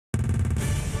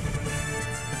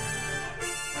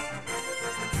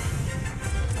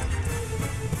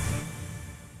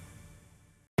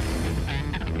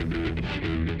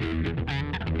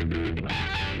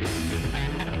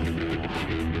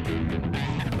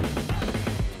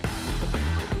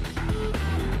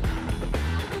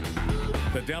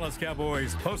The Dallas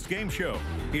Cowboys post-game show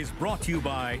is brought to you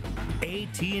by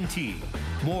AT&T.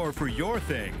 More for your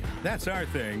thing. That's our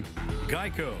thing.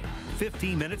 Geico.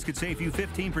 15 minutes could save you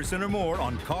 15% or more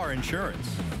on car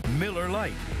insurance. Miller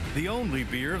Lite, the only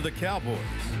beer of the Cowboys.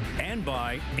 And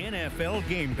by NFL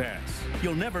Game Pass.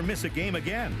 You'll never miss a game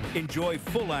again. Enjoy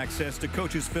full access to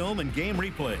coaches' film and game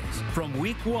replays from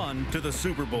Week 1 to the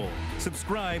Super Bowl.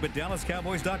 Subscribe at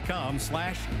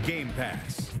DallasCowboys.com/Game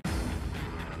Pass.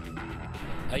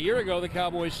 A year ago, the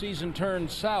Cowboys season turned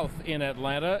south in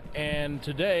Atlanta, and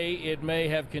today it may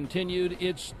have continued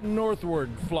its northward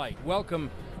flight. Welcome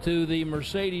to the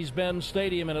Mercedes-Benz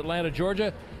Stadium in Atlanta,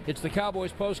 Georgia. It's the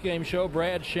Cowboys postgame show.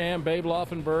 Brad, Sham, Babe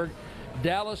Laufenberg.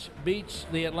 Dallas beats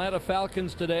the Atlanta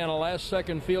Falcons today on a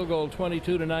last-second field goal,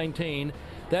 22-19.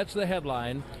 That's the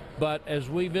headline. But as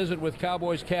we visit with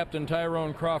Cowboys captain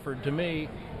Tyrone Crawford, to me,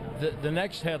 the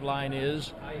next headline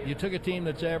is you took a team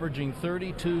that's averaging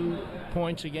 32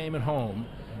 points a game at home.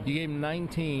 You gave them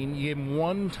 19. You gave them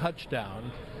one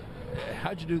touchdown.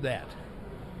 How'd you do that?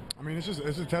 I mean, it's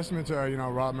a testament to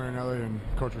Rob Marinelli and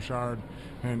Coach Richard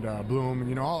and Bloom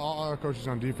and all our coaches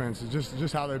on defense. It's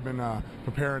just how they've been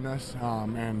preparing us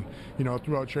and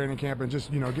throughout training camp and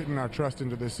just getting our trust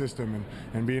into this system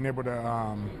and being able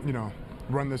to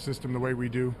run the system the way we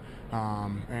do.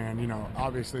 And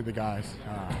obviously the guys.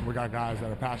 We got guys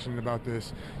that are passionate about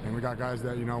this, and we got guys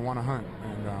that want to hunt.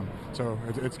 And so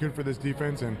it's good for this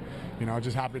defense, and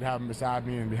just happy to have them beside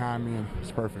me and behind me, and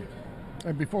it's perfect.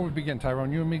 And before we begin,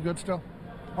 Tyrone, you and me good still?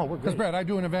 Oh, we're good. Because, Brad, I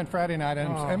do an event Friday night,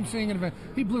 and I'm seeing an event.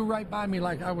 He blew right by me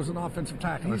like I was an offensive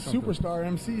tackle. He's a superstar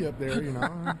MC up there,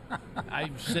 I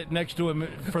sit next to him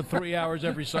for 3 hours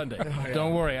every Sunday. Yeah.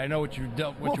 Don't worry, I know what you were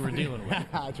dealing with.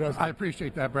 I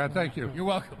appreciate that, Brad. Thank you. You're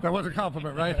welcome. That was a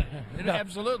compliment, right?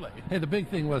 Absolutely. Hey, the big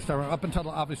thing was, Tyrone, up until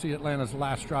obviously Atlanta's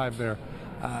last drive there,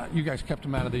 you guys kept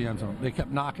them out of the end zone. They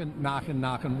kept knocking.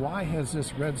 Why has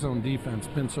this red zone defense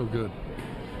been so good?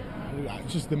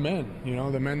 Just the men,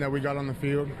 the men that we got on the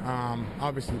field.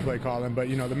 Obviously play calling, but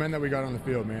the men that we got on the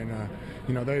field, man.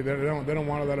 They don't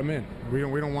want to let them in. We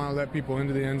don't want to let people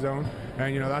into the end zone,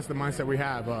 and that's the mindset we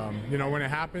have. When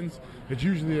it happens, it's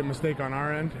usually a mistake on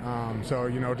our end. So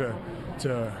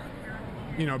to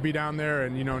be down there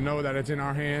and know that it's in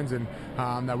our hands and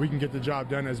that we can get the job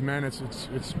done as men.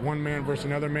 It's one man versus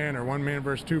another man, or one man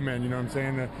versus two men. You know what I'm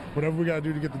saying? Whatever we got to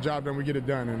do to get the job done, we get it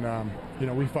done, and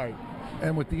we fight.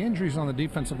 And with the injuries on the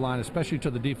defensive line, especially to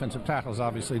the defensive tackles,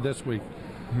 obviously this week,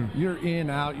 you're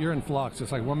in, out, you're in flux.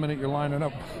 It's like 1 minute you're lining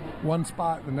up one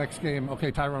spot, the next game,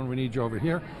 okay, Tyrone, we need you over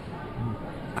here.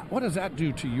 What does that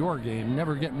do to your game,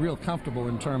 never getting real comfortable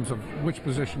in terms of which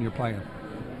position you're playing?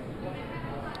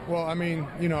 Well, I mean,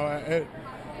 it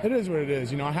is what it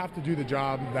is. I have to do the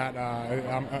job that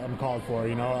I'm called for.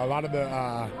 A lot of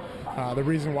the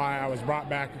reason why I was brought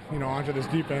back, onto this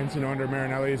defense, under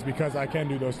Marinelli is because I can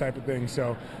do those type of things.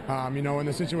 So, in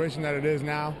the situation that it is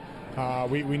now,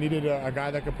 we needed a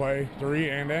guy that could play three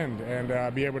and end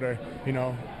and be able to,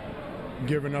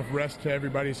 give enough rest to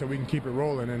everybody so we can keep it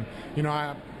rolling. And,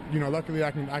 luckily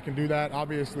I can do that.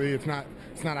 Obviously, it's not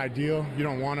ideal. You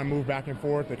don't want to move back and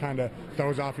forth. It kind of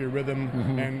throws off your rhythm,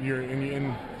 and you're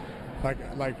in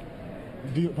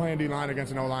playing D-line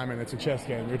against an O-lineman. It's a chess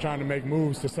game. You're trying to make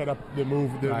moves to set up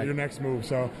your next move.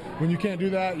 So when you can't do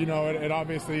that, it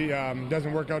obviously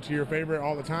doesn't work out to your favor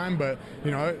all the time. But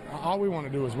all we want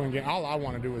to do is win games. All I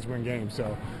want to do is win games.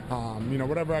 So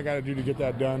whatever I got to do to get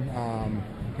that done,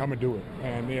 I'm gonna do it.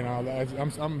 And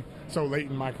I'm so late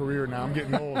in my career now. I'm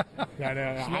getting old.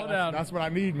 Slow down. That's what I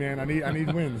need, man. I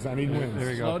need wins. I need wins.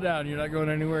 There you go. Slow down. You're not going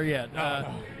anywhere yet.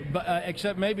 But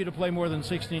except maybe to play more than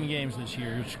 16 games this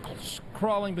year. You're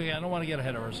crawling. But I don't want to get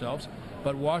ahead of ourselves.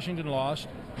 But Washington lost.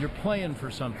 You're playing for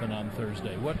something on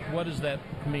Thursday. What does that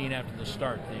mean after the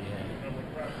start that you had?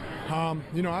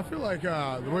 I feel like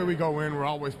the way we go in, we're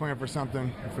always playing for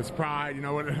something. If it's pride,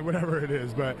 whatever it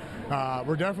is. But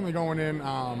we're definitely going in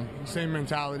same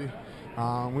mentality.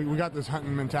 We got this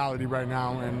hunting mentality right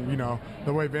now, and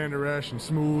the way Vander, Esch, and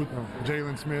Smooth,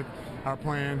 Jalen Smith are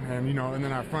playing, and and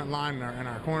then our front line and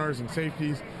our corners and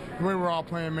safeties. The way we're all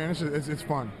playing, man, it's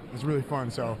fun. It's really fun.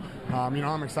 So,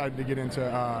 I'm excited to get into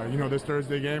this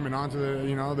Thursday game and on to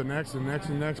the next and next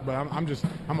and next. But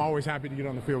I'm always happy to get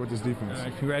on the field with this defense.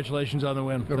 Congratulations on the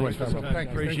win. Good way, Thank you.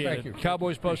 Appreciate it.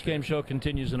 Cowboys postgame show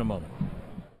continues in a moment.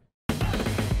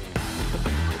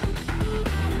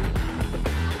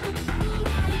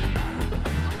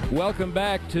 Welcome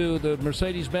back to the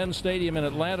Mercedes-Benz Stadium in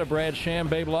Atlanta. Brad, Sham,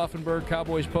 Babe Laufenberg,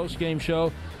 Cowboys postgame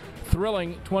show.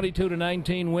 thrilling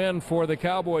 22-19 win for the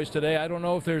Cowboys today. I don't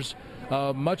know if there's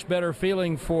a much better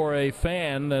feeling for a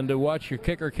fan than to watch your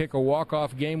kicker kick a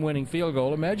walk-off game-winning field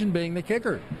goal. Imagine being the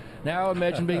kicker. Now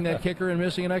imagine being that kicker and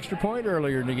missing an extra point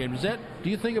earlier in the game. Do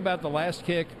you think about the last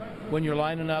kick when you're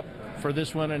lining up for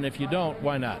this one, and if you don't,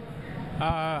 why not?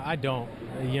 I don't.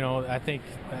 You know, I think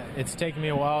it's taken me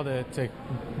a while to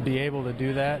be able to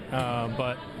do that,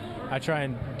 but I try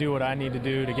and do what I need to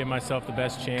do to give myself the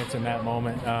best chance in that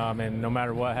moment, and no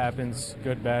matter what happens,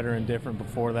 good, bad, or indifferent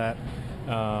before that,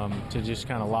 to just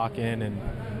kind of lock in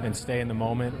and stay in the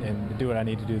moment and do what I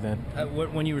need to do then.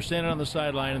 When you were standing on the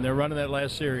sideline and they're running that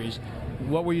last series,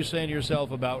 what were you saying to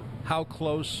yourself about how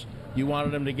close you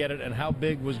wanted them to get it and how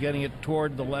big was getting it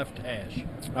toward the left hash?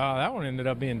 That one ended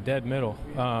up being dead middle.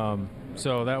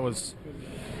 So that was,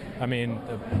 I mean,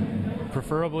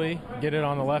 preferably get it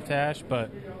on the left hash, but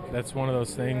that's one of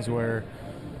those things where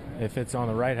if it's on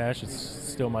the right hash, it's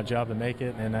still my job to make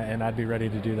it, and I'd be ready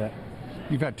to do that.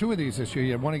 You've had two of these this year.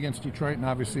 You had one against Detroit, and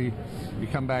obviously you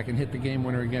come back and hit the game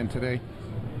winner again today.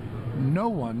 No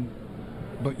one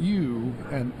but you,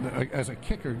 and as a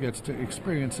kicker, gets to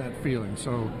experience that feeling.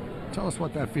 So tell us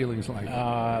what that feeling's like.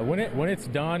 When it's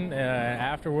done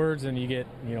afterwards, and you get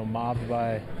mobbed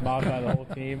by the whole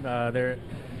team. There,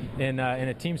 in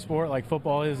a team sport like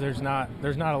football is, there's not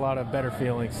a lot of better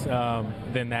feelings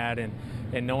than that,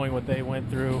 and knowing what they went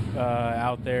through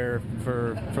out there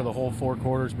for the whole 4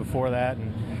 quarters before that,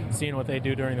 and seeing what they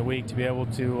do during the week to be able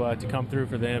to come through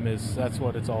for them, that's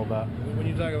what it's all about. When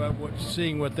you talk about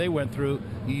seeing what they went through,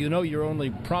 you're only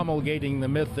promulgating the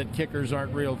myth that kickers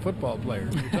aren't real football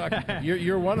players.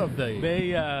 You're one of the.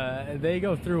 They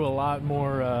go through a lot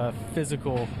more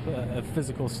physical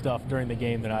stuff during the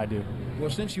game than I do. Well,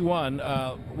 since you won,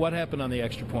 what happened on the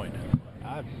extra point?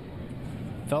 I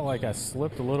felt like I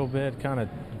slipped a little bit, kind of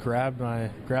grabbed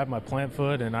my plant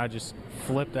foot, and I just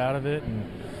flipped out of it and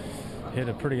hit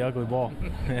a pretty ugly ball.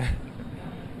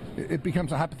 It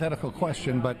becomes a hypothetical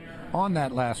question, but on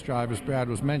that last drive, as Brad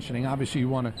was mentioning, obviously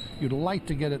you'd like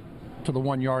to get it to the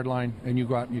 1 yard line, and you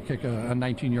go out and you kick a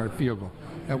 19-yard field goal.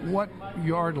 At what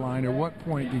yard line or what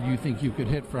point did you think you could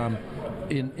hit from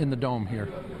in the dome here?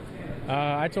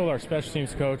 I told our special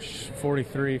teams coach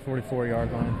 43,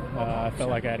 44-yard line. I felt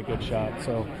like I had a good shot.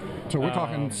 So we're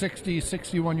talking 60,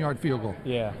 61-yard field goal.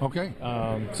 Yeah. Okay.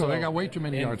 So they got way too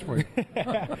many yards for you.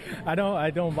 I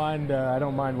don't mind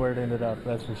where it ended up.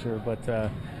 That's for sure.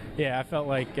 But yeah, I felt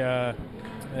like I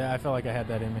had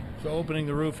that in me. So opening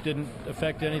the roof didn't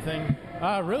affect anything?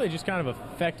 Really, just kind of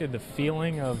affected the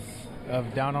feeling of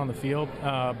down on the field.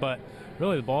 But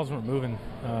really, the balls weren't moving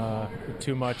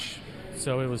too much.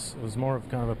 So it was more of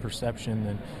kind of a perception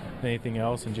than anything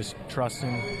else, and just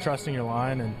trusting your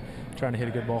line and trying to hit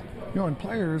a good ball. And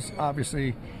players,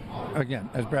 obviously, again,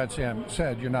 as Brad Sham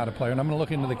said, you're not a player. And I'm going to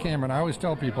look into the camera, and I always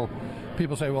tell people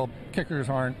say, well, kickers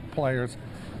aren't players.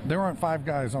 There aren't 5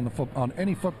 guys on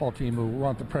any football team who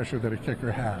want the pressure that a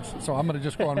kicker has. So I'm going to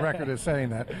just go on record as saying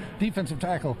that. Defensive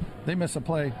tackle, they miss a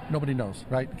play, nobody knows,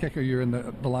 right? Kicker, you're in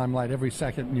the limelight every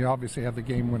second, and you obviously have the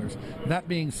game winners. That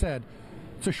being said,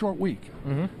 it's a short week.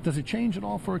 Mm-hmm. Does it change at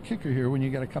all for a kicker here when you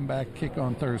got to come back kick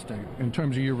on Thursday in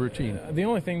terms of your routine? The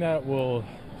only thing that will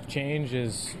change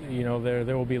is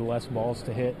there will be less balls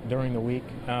to hit during the week.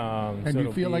 And so do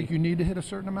you feel like you need to hit a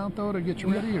certain amount though to get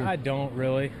you ready? Or? I don't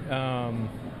really.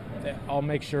 I'll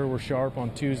make sure we're sharp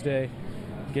on Tuesday,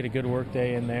 get a good work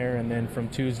day in there, and then from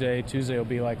Tuesday will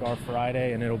be like our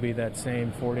Friday, and it'll be that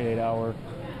same 48-hour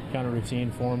kind of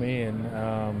routine for me, and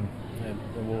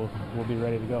we'll be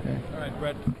ready to go. Okay. All right,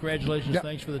 Brett, congratulations. Yep.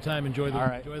 Thanks for the time. Enjoy the. All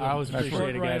right. I always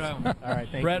appreciate it, guys. All right,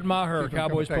 thank Brett you. Maher,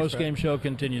 Cowboys post-game show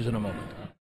continues in a moment.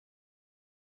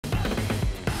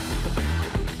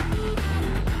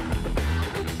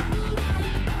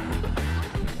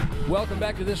 Welcome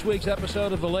back to this week's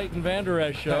episode of the Leighton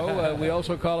Vander Show. We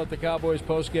also call it the Cowboys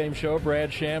post-game show.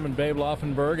 Brad Sham and Babe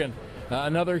Laufenberg, and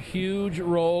another huge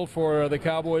role for the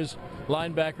Cowboys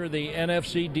linebacker, the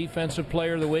NFC Defensive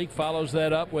Player of the Week, follows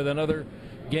that up with another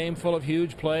game full of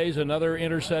huge plays, another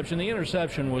interception. The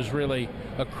interception was really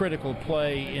a critical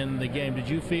play in the game. Did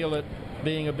you feel it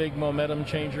being a big momentum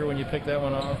changer when you picked that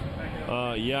one off?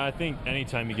 Yeah, I think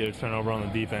anytime you get a turnover on the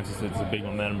defense, it's a big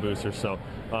momentum booster. So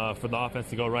for the offense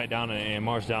to go right down and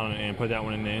march down and put that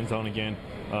one in the end zone again,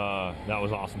 that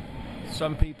was awesome.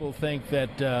 Some people think that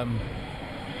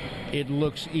it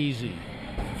looks easy,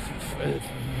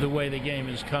 the way the game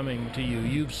is coming to you.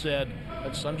 You've said,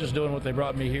 I'm just doing what they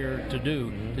brought me here to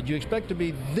do. Mm-hmm. Did you expect to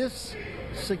be this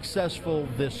successful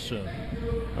this soon?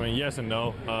 I mean, yes and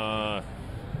no.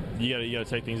 you gotta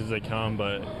take things as they come,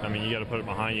 but I mean, you gotta put it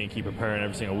behind you and keep preparing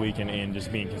every single week and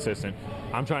just being consistent.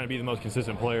 I'm trying to be the most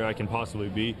consistent player I can possibly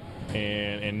be,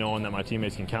 and knowing that my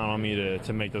teammates can count on me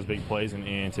to make those big plays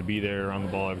and to be there on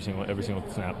the ball every single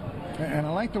snap. And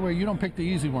I like the way you don't pick the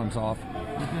easy ones off.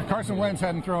 Carson Wentz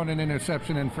hadn't thrown an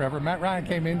interception in forever. Matt Ryan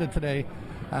came into today.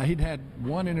 He'd had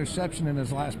one interception in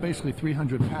his last basically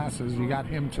 300 passes. You got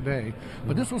him today.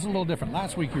 But this was a little different.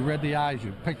 Last week you read the eyes,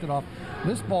 you picked it off.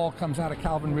 This ball comes out of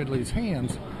Calvin Ridley's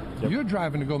hands. Yep. You're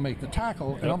driving to go make the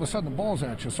tackle, and all of a sudden the ball's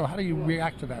at you. So how do you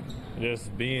react to that?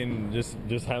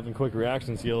 Just having quick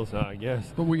reaction skills, I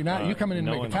guess. But were you not? You coming in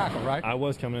to make a tackle, right? I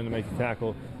was coming in to make the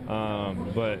tackle,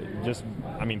 but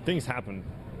things happen.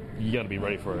 You got to be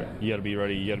ready for it. You got to be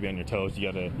ready. You got to be on your toes.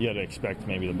 You got to expect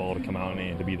maybe the ball to come out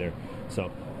and to be there.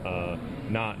 So,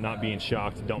 not being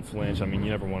shocked. Don't flinch. I mean, you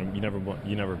never want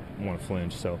to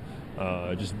flinch. So,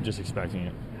 just expecting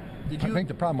it. I think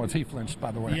the problem was he flinched,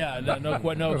 by the way. Yeah, no,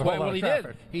 well, he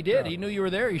did. He did. Yeah. He knew you were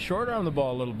there. He short-armed the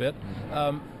ball a little bit.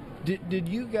 Did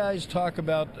you guys talk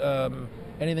about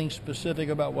anything specific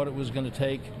about what it was going to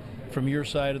take from your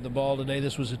side of the ball today?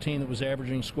 This was a team that was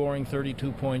scoring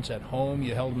 32 points at home.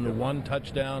 You held them to 1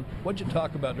 touchdown. What did you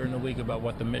talk about during the week about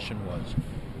what the mission was?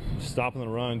 Stopping the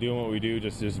run, doing what we do,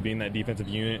 just being that defensive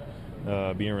unit,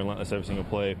 being relentless every single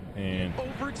play, and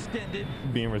overextended,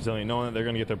 being resilient, knowing that they're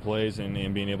going to get their plays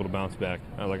and being able to bounce back.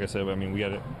 Like I said, I mean, we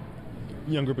got a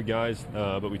young group of guys,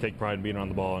 but we take pride in being on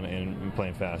the ball and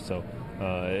playing fast. So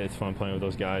it's fun playing with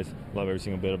those guys. Love every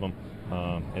single bit of them.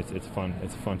 It's fun.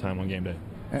 It's a fun time on game day.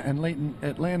 And Leighton,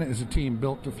 Atlanta is a team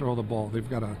built to throw the ball. They've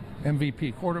got a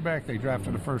MVP quarterback. They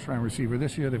drafted a first-round receiver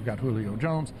this year. They've got Julio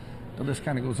Jones. The list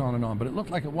kind of goes on and on. But it looked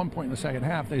like at one point in the second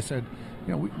half they said,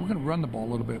 we're going to run the ball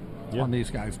a little bit on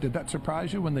these guys. Did that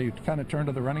surprise you when they kind of turned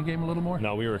to the running game a little more?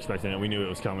 No, we were expecting it. We knew it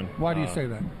was coming. Why do you say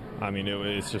that? I mean,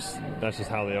 that's just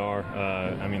how they are.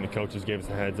 The coaches gave us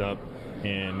a heads up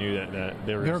and knew that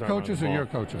they were their coaches or your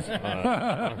coaches?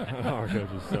 Our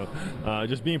coaches. So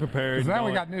just being prepared. Because now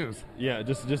we got news. Yeah,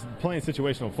 just playing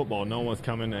situational football. Knowing what's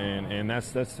coming, and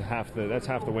that's half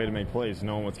the way to make plays.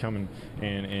 Knowing what's coming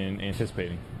and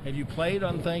anticipating. Have you played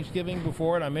on Thanksgiving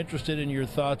before? And I'm interested in your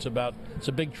thoughts about. It's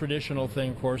a big traditional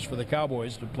thing, of course, for the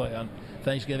Cowboys to play on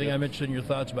Thanksgiving. Yep. I'm interested in your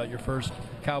thoughts about your first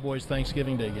Cowboys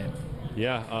Thanksgiving Day game.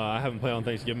 Yeah, I haven't played on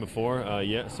Thanksgiving before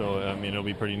yet, so it'll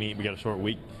be pretty neat. We got a short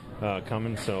week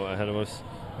coming, so ahead of us,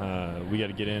 we got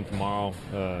to get in tomorrow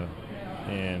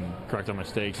and correct our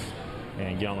mistakes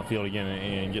and get on the field again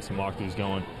and get some walkthroughs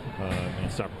going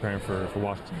and start preparing for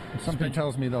Washington. Something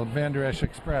tells me the Vander Esch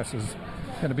Express is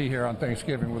going to be here on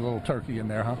Thanksgiving with a little turkey in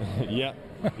there, huh?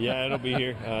 Yeah, it'll be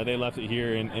here. They left it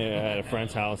here at a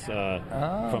friend's house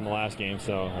from the last game,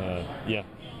 so yeah.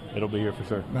 It'll be here for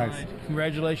sure. Nice. Right.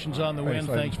 Congratulations on the win.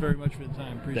 Thanks very much for the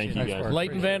time. Appreciate it. Thank you, guys.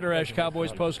 Leighton Vander Esch,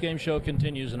 Cowboys postgame show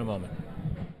continues in a moment.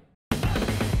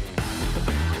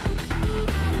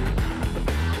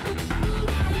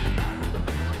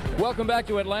 Welcome back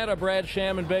to Atlanta. Brad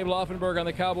Sham and Babe Laufenberg on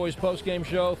the Cowboys postgame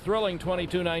show. Thrilling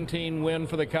 22-19 win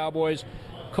for the Cowboys.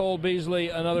 Cole Beasley,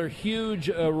 another huge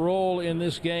role in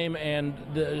this game, and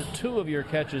the 2 of your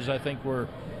catches, I think, were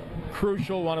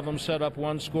crucial. One of them set up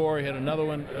one score. He had another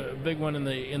one, a big one in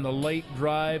the late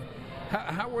drive.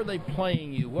 How were they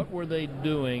playing you? What were they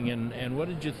doing, and what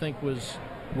did you think was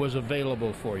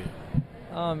available for you?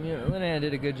 Atlanta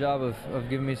did a good job of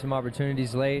giving me some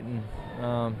opportunities late, and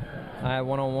I had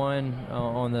one-on-one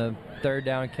on the third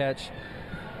down catch.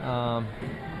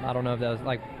 I don't know if that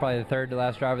was probably the third to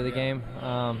last drive of the game.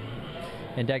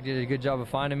 And Dak did a good job of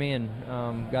finding me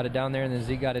and got it down there, and then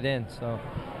Zeke got it in. So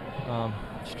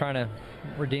just trying to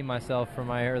redeem myself from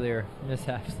my earlier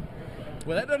mishaps.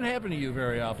 Well, that doesn't happen to you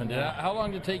very often. How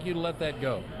long did it take you to let that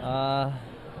go?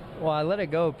 Well, I let it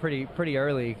go pretty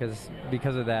early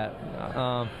because of that.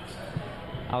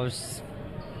 I was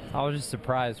just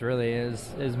surprised, really. It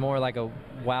was more like a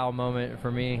wow moment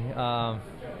for me.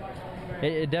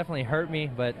 It definitely hurt me,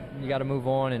 but you got to move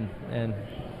on and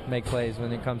make plays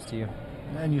when it comes to you.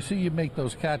 And you see you make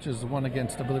those catches, the one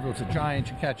against, I believe it was the Giants,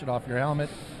 you catch it off your helmet.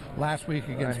 Last week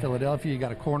against Philadelphia, you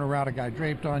got a corner route, a guy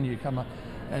draped on you, come up.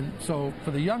 And so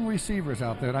for the young receivers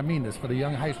out there, and I mean this, for the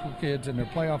young high school kids in their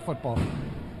playoff football,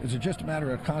 is it just a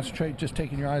matter of concentrate, just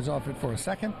taking your eyes off it for a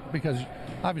second? Because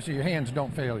obviously your hands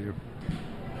don't fail you.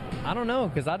 I don't know,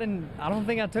 because I don't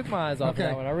think I took my eyes off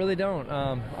that one. I really don't.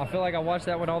 I feel like I watched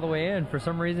that one all the way in. For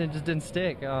some reason, it just didn't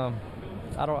stick. I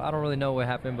don't really know what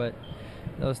happened, but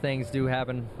those things do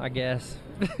happen, I guess.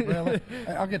 Well,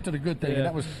 I'll get to the good thing. Yeah. And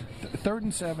that was 3rd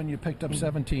and 7. You picked up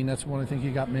 17. That's one I think you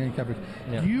got man coverage.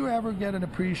 Yeah. Do you ever get an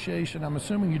appreciation? I'm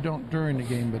assuming you don't during the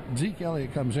game, but Zeke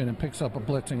Elliott comes in and picks up a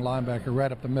blitzing linebacker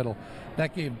right up the middle.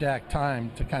 That gave Dak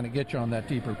time to kind of get you on that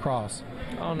deeper cross.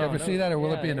 Oh, You ever see that, or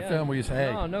will it be in the film where you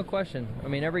say, hey? No question. I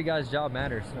mean, every guy's job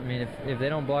matters. I mean, if they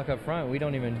don't block up front, we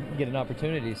don't even get an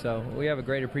opportunity. So we have a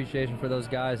great appreciation for those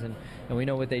guys, and we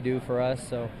know what they do for us.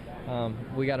 So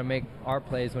we got to make our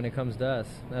plays when it comes to us.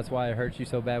 That's why it hurts you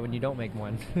so bad when you don't make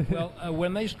one. Well,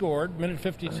 when they scored, minute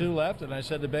 52 left, and I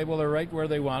said to Babe, well, they're right where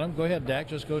they want them. Go ahead, Dak,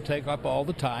 just go take up all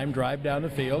the time, drive down the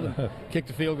field, and kick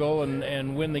the field goal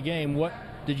and win the game. What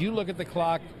did you look at the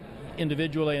clock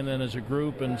individually and then as a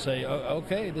group and say, oh,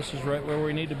 okay, this is right where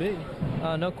we need to be?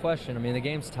 No question. I mean, the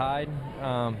game's tied.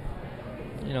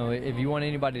 If you want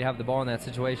anybody to have the ball in that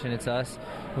situation, it's us.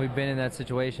 We've been in that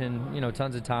situation,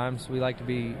 tons of times. We like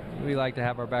to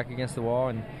have our back against the wall,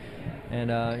 and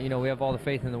we have all the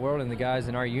faith in the world in the guys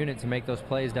in our unit to make those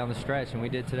plays down the stretch, and we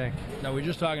did today. Now, we're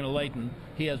just talking to Leighton.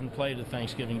 He hasn't played a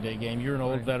Thanksgiving Day game. You're an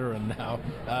old veteran now,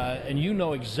 and you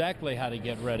know exactly how to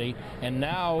get ready. And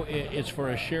now it's for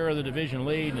a share of the division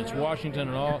lead, and it's Washington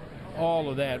and all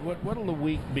of that. What'll the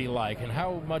week be like, and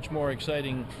how much more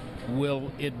exciting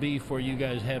will it be for you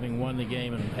guys having won the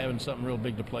game and having something real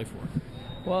big to play for?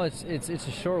 Well, it's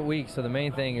a short week, so the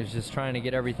main thing is just trying to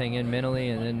get everything in mentally,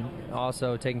 and then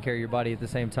also taking care of your body at the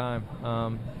same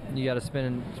time. You got to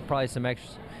spend probably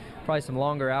some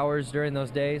longer hours during those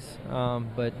days,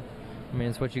 but I mean,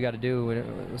 it's what you got to do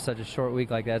with such a short week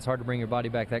like that. It's hard to bring your body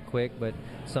back that quick, but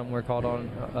something we're called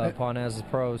upon as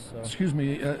pros. So. Excuse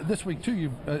me, this week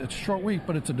too, it's a short week,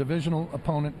 but it's a divisional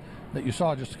opponent that you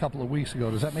saw just a couple of weeks ago.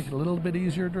 Does that make it a little bit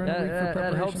easier during the week for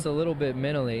preparation? That helps a little bit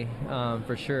mentally,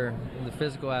 for sure. The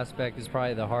physical aspect is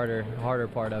probably the harder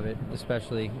part of it,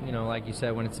 especially, like you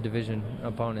said, when it's a division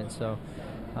opponent. So,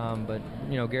 but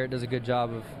Garrett does a good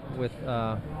job with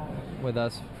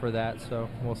us for that, so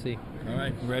we'll see. All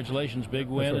right, congratulations, big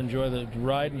win. Enjoy the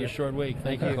ride and the short week.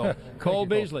 Thank you, Cole. Cole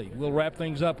Beasley. We'll wrap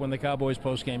things up when the Cowboys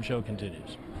post-game show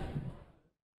continues.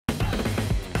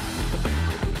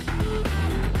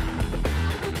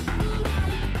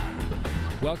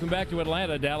 Welcome back to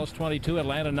Atlanta. Dallas 22,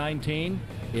 Atlanta 19.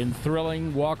 In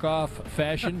thrilling walk-off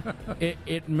fashion.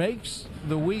 It makes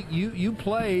the week you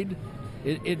played.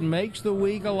 It makes the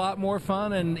week a lot more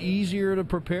fun and easier to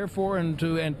prepare for and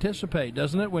to anticipate,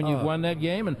 doesn't it, when you've won that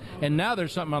game? And now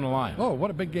there's something on the line. Oh, what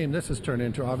a big game this has turned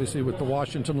into, obviously, with the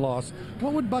Washington loss.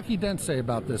 What would Bucky Dent say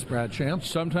about this, Brad Sham?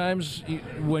 Sometimes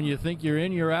when you think you're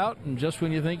in, you're out, and just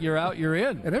when you think you're out, you're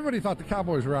in. And everybody thought the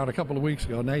Cowboys were out a couple of weeks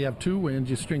ago. Now you have 2 wins.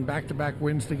 You string back-to-back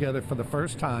wins together for the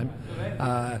first time.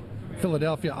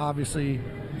 Philadelphia, obviously,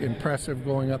 impressive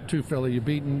going up to Philly. You've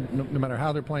beaten, no matter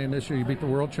how they're playing this year, you beat the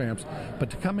world champs.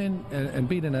 But to come in and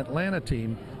beat an Atlanta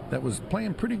team that was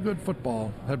playing pretty good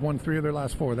football, had won 3 of their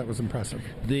last 4, that was impressive.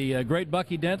 The great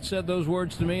Bucky Dent said those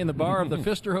words to me in the bar of the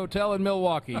Pfister Hotel in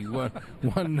Milwaukee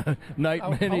one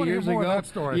night many years ago. Of that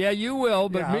story. Yeah, you will.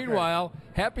 But meanwhile,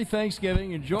 happy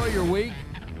Thanksgiving. Enjoy your week.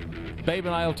 Babe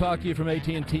and I will talk to you from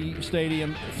AT&T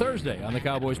Stadium Thursday on the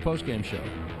Cowboys postgame show.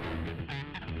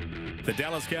 The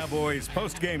Dallas Cowboys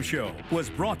post-game show was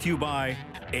brought to you by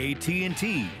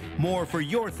AT&T. More for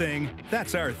your thing,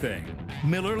 that's our thing.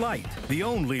 Miller Lite, the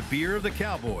only beer of the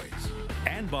Cowboys.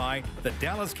 And by the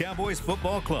Dallas Cowboys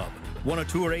Football Club. Want to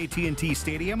tour AT&T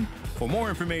Stadium? For more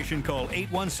information, call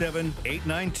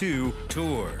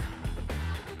 817-892-TOUR.